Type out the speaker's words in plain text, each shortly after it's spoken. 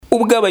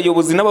ubwo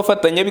abayobozi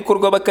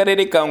n'abafatanyabikorwa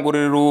b'akarere ka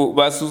Ngororero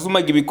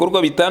basuzumaga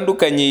ibikorwa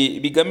bitandukanye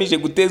bigamije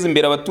guteza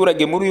imbere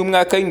abaturage muri uyu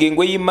mwaka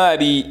w'ingengo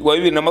y'imari wa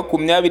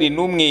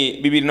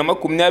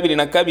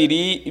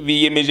 2021-2022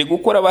 biyemeje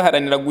gukora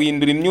baharanira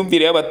guhindura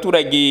imyumvire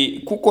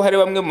y'abaturage kuko hari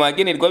bamwe mu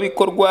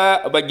bagenerwabikorwa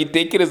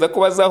bagitekereza ko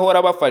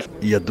bazahora bafashwa.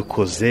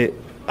 Yadukoze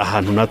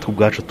ahantu natwe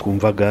ubwacu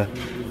twumvaga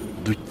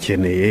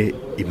dukeneye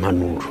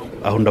impanuro,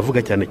 aho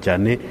ndavuga cyane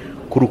cyane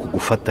kuri uku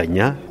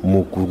gufatanya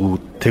mu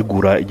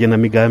gutegura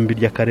igenamigambi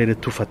ry'akarere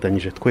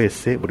tufatanyije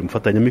twese, buri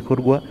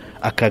mufatanyamikorwa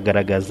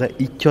akagaragaza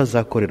icyo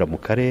azakorera mu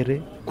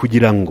karere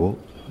kugira ngo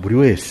buri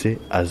wese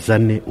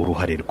azane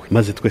uruhare rwe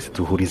maze twese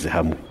tuhurize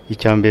hamwe.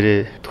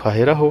 Icyambere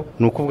twaheraho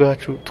nuko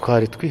ubwacu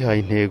twari twihaye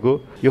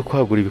intego yo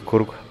kwagura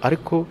ibikorwa,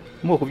 ariko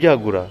mu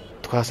kubyagura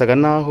twasaga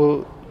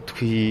naho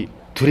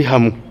turi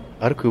hamwe,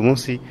 ariko uyu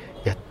munsi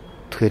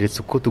yatweretse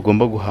uko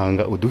tugomba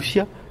guhanga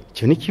udushya.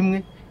 Icyo ni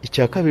kimwe.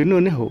 Icya kabiri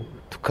noneho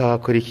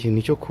tukakora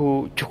ikintu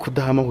cyo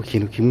kudahama ku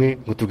kintu kimwe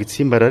ngo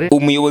tugitsimbarare.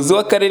 Umuyobozi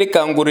w'akarere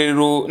ka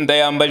Ngororero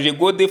Ndayambaje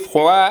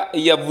Godefroid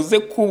yavuze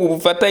ko ubu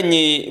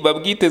bufatanye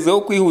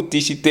babwitezeho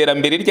kwihutisha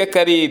iterambere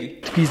ry'akarere.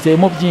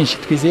 Twizeyemo byinshi,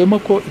 twizeyemo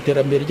ko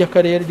iterambere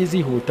ry'akarere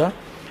rizihuta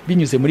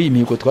binyuze muri iyi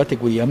mihigo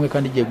twateguriye hamwe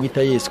kandi igiye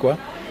guhita yeswa.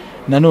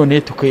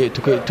 Nanone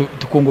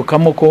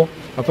tukungukamo ko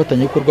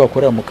abafatanyabikorwa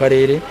bakorera mu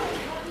karere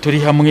turi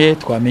hamwe,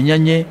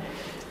 twamenyanye,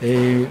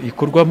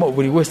 ikorwa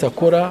buri wese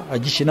akora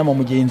agisha inama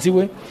mugenzi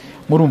we.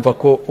 Murumva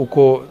ko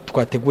uko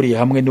twateguriye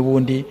hamwe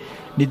n'ubundi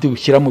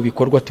nidushyira mu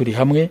bikorwa turi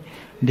hamwe,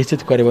 ndetse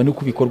tukareba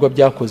n'uko ibikorwa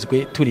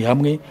byakozwe turi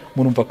hamwe.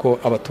 Murumva ko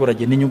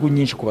abaturage n'inyungu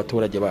nyinshi ku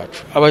baturage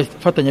bacu.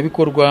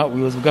 Abafatanyabikorwa,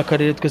 ubuyobozi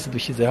bw'akarere twese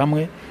dushyize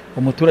hamwe,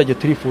 umuturage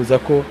turifuza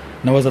ko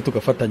nawe aza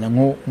tugafatanya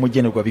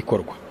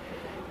nk'umugenerwabikorwa.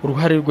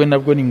 Uruhare rwe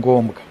nabwo ni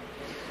ngombwa,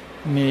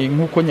 ni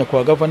nk'uko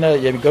nyakubahwa gavana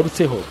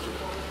yabigarutseho,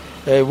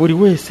 buri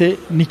wese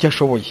n'icyo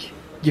ashoboye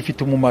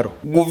gifite umumaro.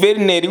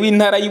 Guverineri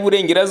w'intara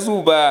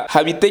y'Iburengerazuba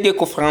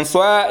HABITEGEKO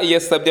Francois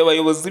yasabye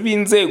abayobozi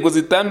b'inzego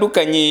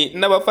zitandukanye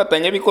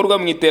n'abafatanyabikorwa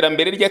mu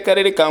iterambere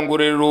ry'akarere ka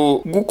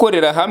Ngororero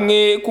gukorera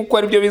hamwe kuko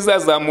ari byo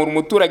bizazamura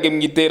umuturage mu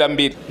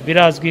iterambere.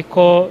 Birazwi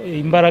ko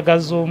imbaraga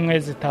z'umwe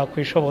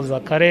zitakwishoboza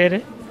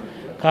akarere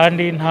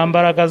kandi nta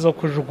mbaraga zo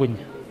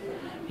kujugunya.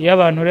 Iyo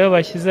abantu rero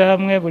bashyize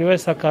hamwe, buri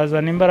wese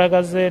akazana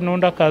imbaraga ze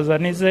n'undi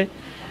akazana ize,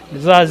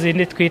 za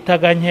zindi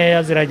twitaga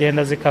nkeya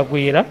ziragenda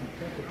zikagwira,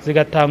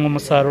 zigatanga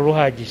umusaruro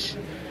uhagije.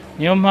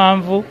 Niyo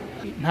mpamvu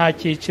nta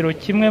cyiciro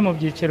kimwe mu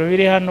byiciro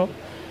biri hano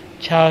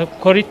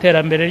cyakora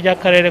iterambere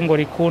ry'akarere ngo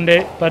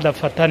rikunde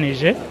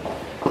badafatanije.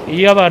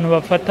 Iyo abantu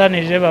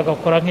bafatanije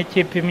bagakora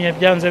nk'ikipe imwe,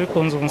 byanze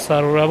bikunze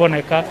umusaruro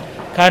uraboneka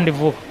kandi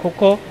vuba,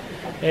 kuko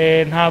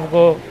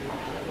ntabwo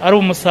ari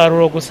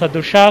umusaruro gusa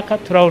dushaka,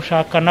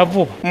 turawushaka na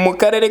vuba. Mu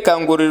karere ka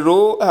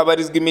Ngororero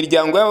habarizwa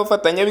imiryango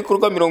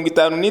y'abafatanyabikorwa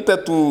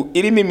 53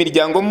 irimo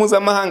imiryango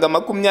mpuzamahanga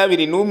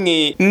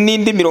 21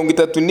 n'indi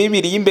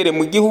 32 y'imbere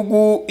mu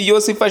gihugu,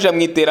 yose ifasha mu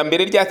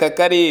iterambere ry'aka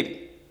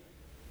karere.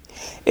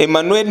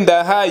 Emmanuel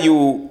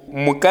Ndahayo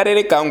mu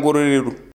karere ka Ngororero.